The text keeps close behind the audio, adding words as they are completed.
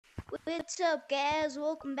What's up, guys?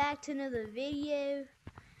 Welcome back to another video.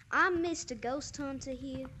 I'm Mr. Ghost Hunter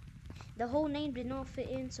here. The whole name did not fit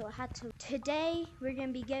in, so I had to. Today we're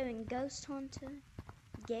gonna be going ghost hunting.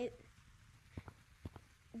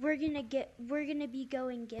 We're gonna be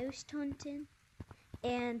going ghost hunting,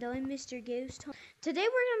 and I'm Mr. Ghost Hunter. Today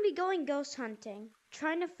we're gonna be going ghost hunting,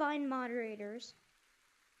 trying to find moderators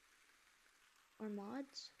or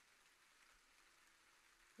mods.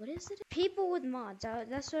 What is it? People with mods.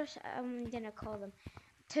 That's what I'm gonna call them.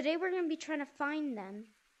 Today we're gonna be trying to find them,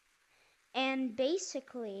 and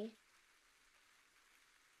basically,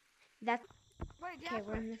 that's okay.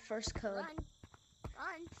 We're in the first code.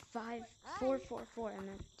 Run. 5444. I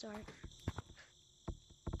meant, sorry.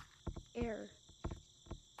 Error.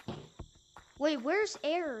 Wait, where's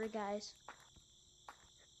error, guys?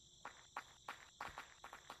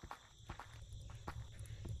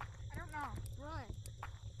 I don't know. Run.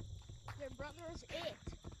 Your brother is it.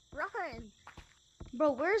 Run.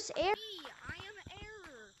 Bro, where's error? I am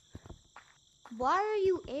error. Why are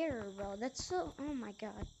you error, bro? That's so. Oh my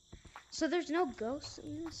god. So there's no ghosts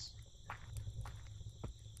in this?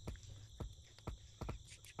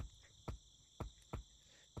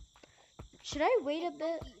 Should I wait a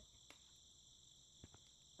bit?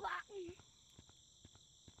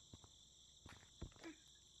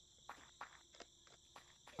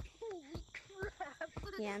 Holy crap.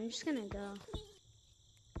 Yeah, I'm just gonna go.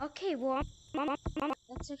 Okay, well,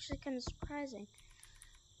 that's actually kind of surprising.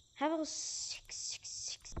 How about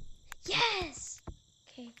 666? Yes!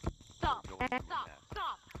 Okay. Stop.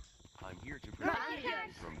 I'm here to protect you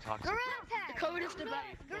from toxic. The code is to ban.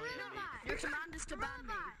 Your command is to ban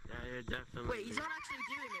me. Yeah, you're definitely. Wait, he's not actually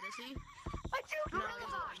doing it, is he? No,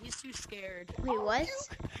 he's too scared. Wait, what?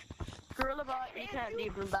 GorillaBot, you can't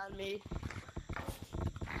even ban me.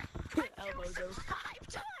 Elbow goes.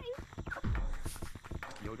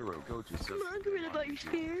 Yodoro, go to Come on, GorillaBot, you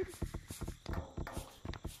scared?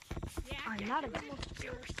 I'm not a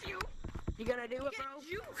You gonna do it, bro?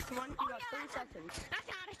 Come on, you got 3 seconds.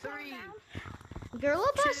 3,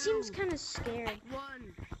 GorillaBot seems kind of scared.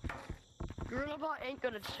 1. GorillaBot ain't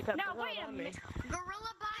gonna Wait a on me. minute.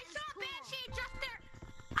 GorillaBot is cool.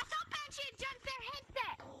 I saw Banshee adjust their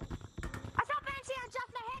headset.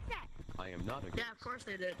 I am not a Yeah, of course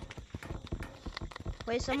they did.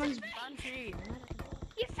 Wait, someone's Banshee.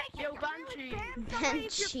 You fake Yo, Banshee.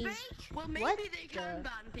 Banshee. Well, maybe What they can the-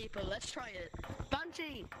 ban people. Let's try it.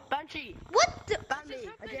 Banshee. What the? Ban me.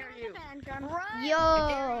 I dare you. Run. Yo.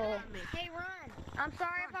 Ban me. Hey, run. I'm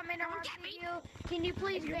sorry if I'm interrupting you. Can you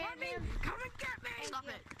please ban him? Come and get me. Stop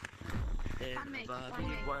it. Everybody,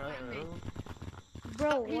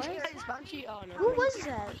 Bro, He's what? Banshee. Oh no. Who was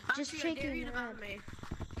that? Just Banshee, I dare shaking you to your ban head. me.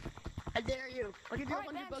 I dare you. I'll give you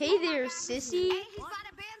 100 bucks. Hey there, sissy. Hey, he's about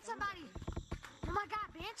to ban somebody. Oh my god,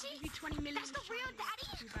 Banshee? 20 million. That's the real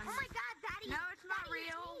daddy? Oh my god, daddy. No, it's not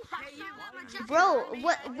real. Hey, you. Bro,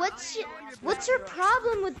 what's your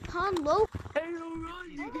problem with Pon Lo? Hey,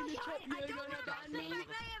 alright, you're gonna check me. You're gonna ban me.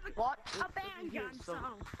 What? A band gun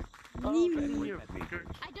song. Oh, Look at me.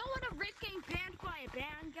 I don't want to risk getting banned by a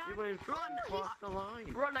band gun. You went across the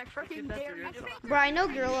line. Run, I freaking dare you. Bro, I know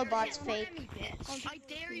GorillaBot's fake. I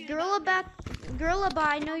dare you. GorillaBot,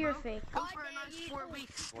 I know you're fake. Go for a nice 4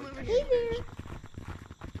 weeks. Hey there.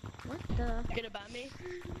 What the? You gonna ban me?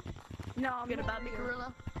 No, I'm You gonna ban me,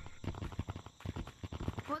 Gorilla?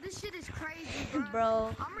 Well, this shit is crazy,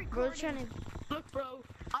 Bro, I'm recording. bro, trying to. Look, bro.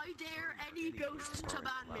 I dare any ghost to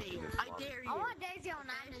ban me. I dare I you. want Daisy on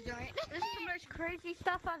 9 to join. This is the most crazy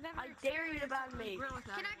stuff I've ever I dare you to ban me.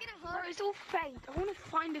 Can I get a Bro, hug? it's all fake. I want to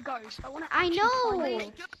find a ghost. I know.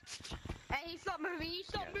 Hey, stop moving. You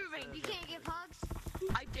stop moving. You can't give hugs.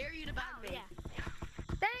 I dare you to ban me.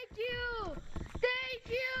 Thank you.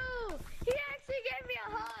 He actually gave me a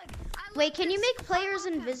hug. Wait, can you make players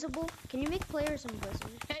invisible? Can you make players invisible?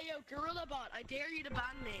 Hey, yo, GorillaBot, I dare you to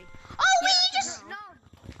ban me. Oh wait,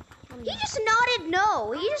 he just nodded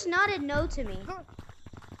no. He just nodded no to me.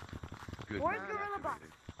 Good Where's man. GorillaBot?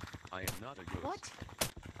 I am not a ghost. What?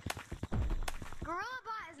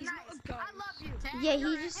 GorillaBot is nice. I love you. Yeah,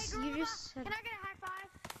 you Hey, just said. Can I get a high five?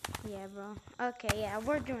 Yeah, bro. Okay, yeah,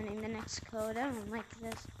 we're joining the next code. I don't like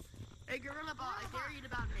this. Hey, GorillaBot, I dare you to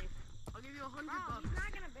ban me. I'll give you 100 bucks. He's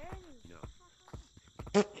not gonna ban you.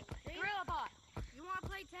 No. GorillaBot, you wanna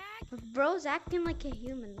play tag? Bro's acting like a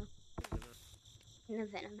human though. No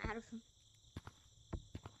venom out of him.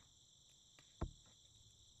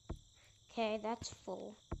 Okay, that's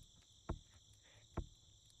full.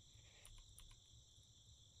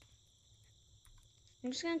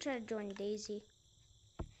 I'm just gonna try to join Daisy.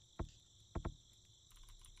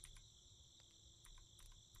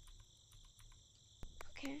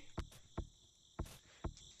 Okay.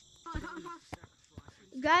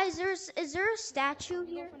 Guys, is there a statue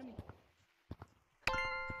here?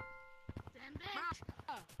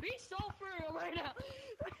 Be so for real right now.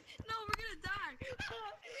 No, we're gonna die.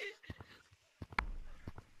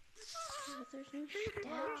 There's no Do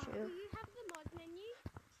statue. you have the mod menu?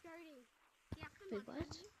 Jody, do you have the Wait, mod what?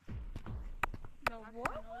 menu? No,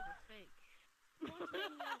 what?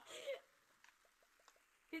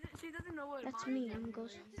 She doesn't know what. That's me. I'm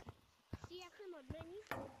Ghost. Do you have the mod menu?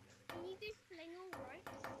 Can you do fling all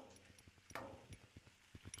ropes?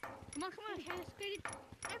 Come on, come on. Okay, let's go to...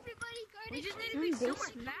 Everybody go to... We just need to I'm be so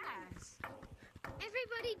basic. much fast.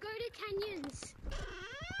 Everybody go to canyons.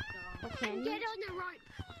 Okay. And get on a rope.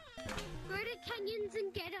 Go to canyons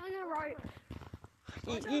and get on a rope.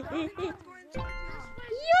 Yo,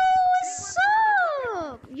 what's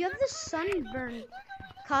up? You have the sunburn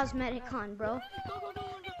cosmetic on, bro.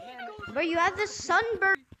 Bro, you have the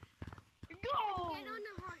sunburn. Get on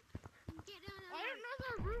a rope. Get on a I don't rope. know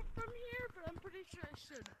the route from here, but I'm pretty sure I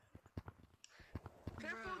should.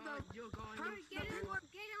 Careful though. Hurry, Get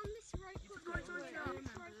on this rope.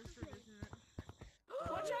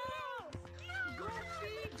 Watch out! Go,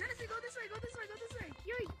 Speed! Genesee, go this way, go this way, go this way!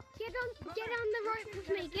 Yo, get on the rope with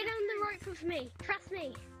me. Get on the rope with me. Trust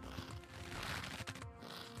me.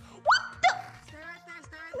 What the? Stay right there,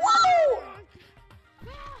 stay right Whoa!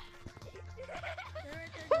 there!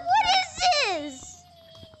 What is this?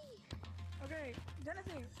 Okay,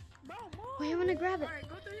 Genesee, bro, move! Wait, I wanna grab it. Alright,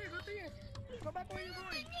 go through here, go through here. Go back where you're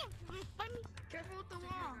going. Careful with the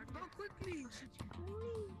wall. Go quickly.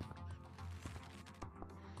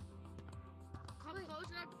 Come close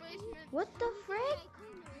to that basement. What the frick?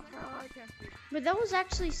 Oh, okay. But that was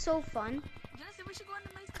actually so fun. Genesee, we should go in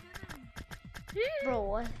the maze together. Bro,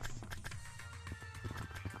 what?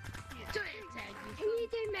 Can you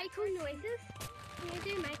do make all noises? Can you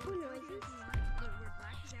do make all noises? Look, where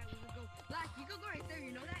Black is at, we will go. Black, you can go right there,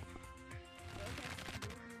 you know that?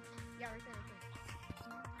 Yeah, right there, right there.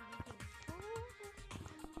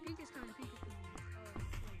 Pink is coming, pink is coming.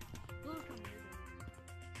 Blue is coming,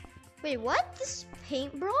 Wait, what? This is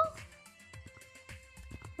paint, bro?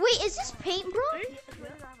 Wait, is this paint, bro?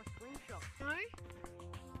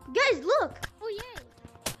 Guys, look. Oh yeah.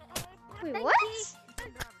 Wait, Thank what? you.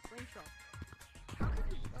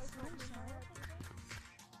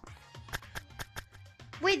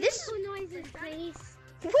 Wait, this. Make all noises, please.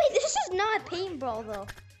 Wait, this is not paintball though.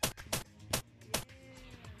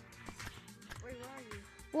 Wait, where are you?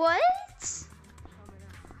 What?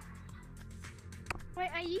 Wait,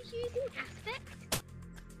 are you using aspect?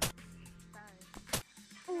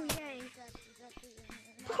 Oh yeah.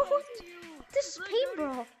 This is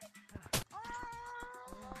paintball.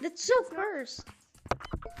 That's so cursed.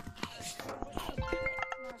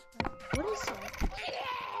 What is that?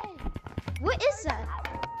 What is that?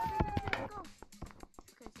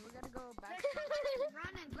 Okay, so we gotta go back.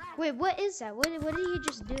 Wait, what is that? What did you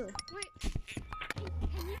just do? Wait,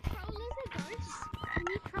 can you troll as a ghost? Can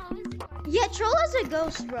you troll as a ghost? Yeah, troll as a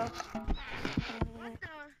ghost, bro. What the?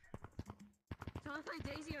 So let's play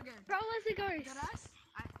Daisy again. Troll as a ghost. Is that us?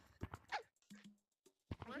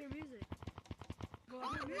 I hear music. Go on,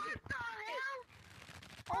 hear music. What the hell?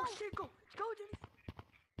 Oh shit, go. Go, Jenny.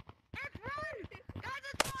 It's run! Guys,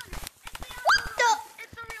 it's run! What the?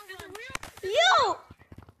 It's the real one. Yo!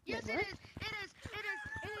 Yes, Wait, it what? is. It is. It is.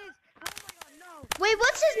 It is. Oh my god, no. Wait,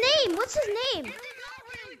 what's his name? What's his name? Where do we go?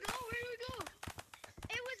 Where do we go? Where do we go?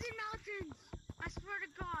 It was in mountains. I swear to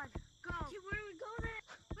God. Go. Okay, where do we go then?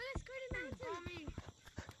 Well, let's go to mountains. Follow me.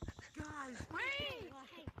 Guys, wait.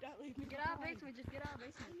 Get out of basement. Just get out of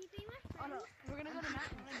basement. Can you be my Oh friend? no, we're gonna go to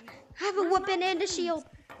mountain. I have a weapon and a shield.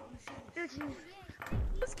 Let's go.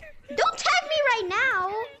 Don't tag me right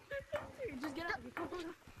now. Just get up.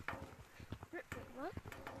 What?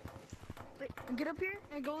 Wait, get up here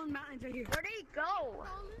and go in the mountains right here. Where did he go? Troll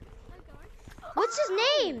as a ghost. What's his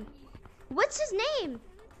name? What's his name?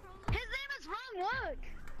 His name is Ron Wood.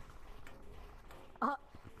 Oh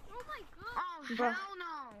my god. Oh, Bruh. hell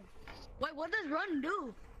no. Wait, what does Run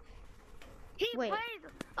do? He Wait. plays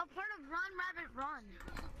a part of Run Rabbit Run.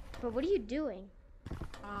 But what are you doing?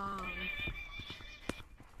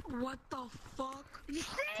 What the fuck? You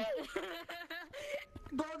see?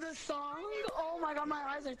 Bro, the song? Oh my god, my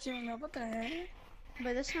eyes are tearing up. What the heck?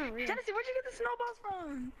 But that's not real. Genesee, where'd you get the snowballs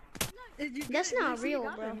from? Did you That's get it? not You see, you real,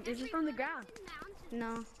 got bro. them. They're just from the ground.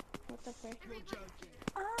 No. What the frick?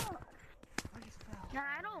 Oh. Nah,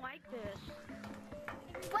 I don't like this.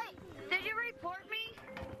 Wait, did you report me?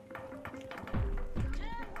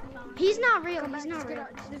 He's not real. He's not real.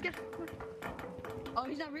 Oh,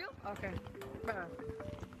 he's not real? Okay. Bro.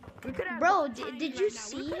 We could have Bro, been tiny did you right now.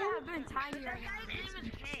 see We could him? have been tiny right now.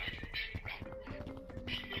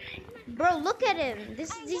 Bro, look at him.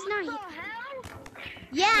 He's not. What the hell?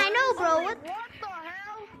 Yeah, I know, bro. What the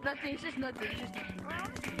hell? Nothing. It's just nothing. It's just nothing.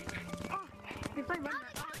 If I run that,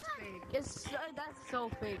 that's fake. That's so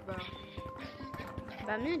fake, bro.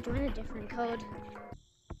 But I'm gonna join a different code. Oh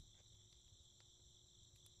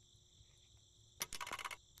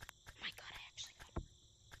my god, I actually got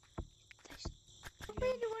this. I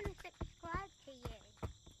really want to subscribe to you.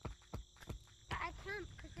 But I can't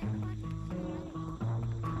because I can't see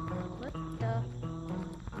What the?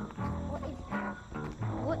 What is that?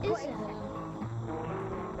 What is What is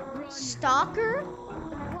that? Stalker?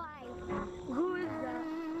 Why? Who is that?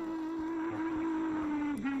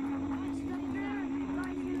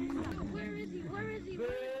 Where is he? Where is he?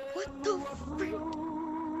 What the frick?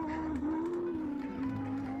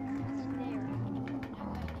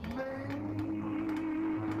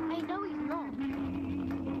 I know he's not.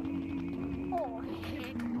 Oh,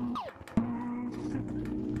 heck.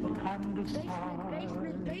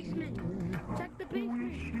 Basement. Check the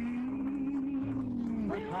basement.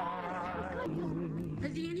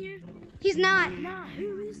 Is he in here? He's not. Nah,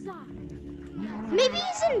 who is that? Maybe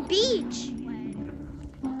he's in beach.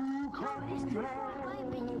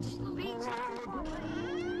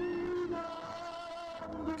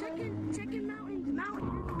 Checking mountains.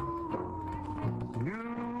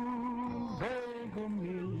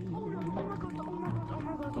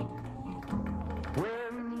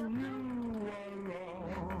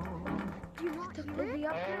 Is he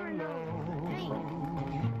up there or no?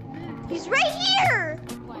 He's right here.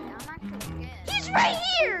 He's right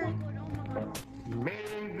here.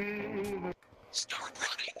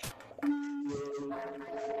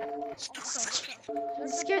 It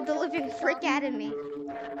scared the living frick out of me.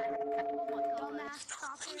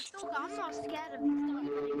 I'm not scared of you. I'm not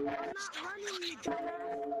running, you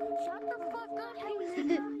dumbass. Shut the fuck up.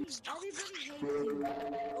 Everybody hates you.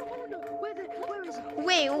 Oh no, where is it?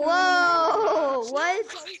 Wait, whoa, what?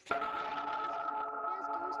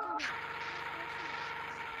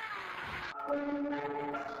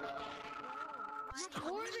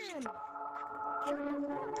 Gordon!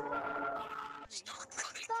 Stop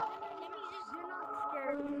running. You're not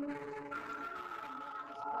scared.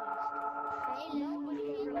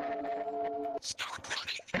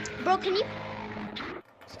 Bro, can you?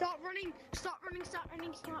 Stop running.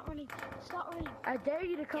 I dare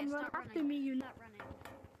you to come run after me, you not running.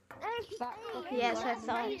 Hey, Yes, I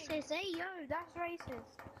thought. Racist. Hey, yo, that's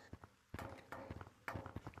racist.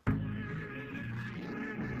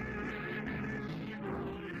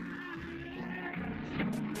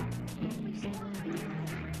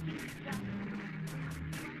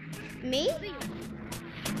 Me?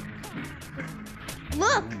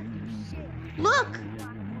 Look! Look!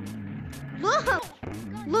 Look!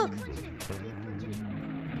 Look!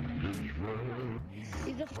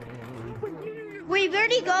 Wait,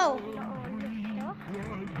 where'd he go?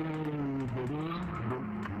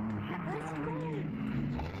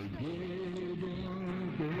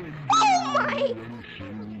 Oh my!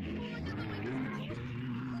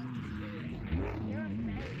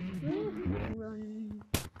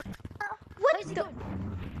 What the?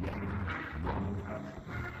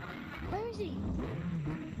 Where is he?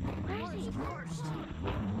 Where is he?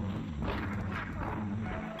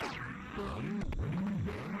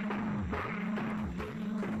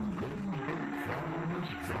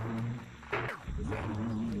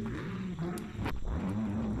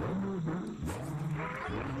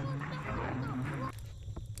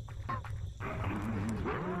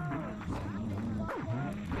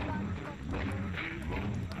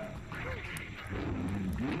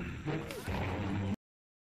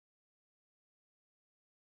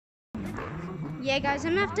 Yeah, guys,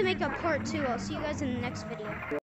 I'm gonna have to make a part 2. I'll see you guys in the next video.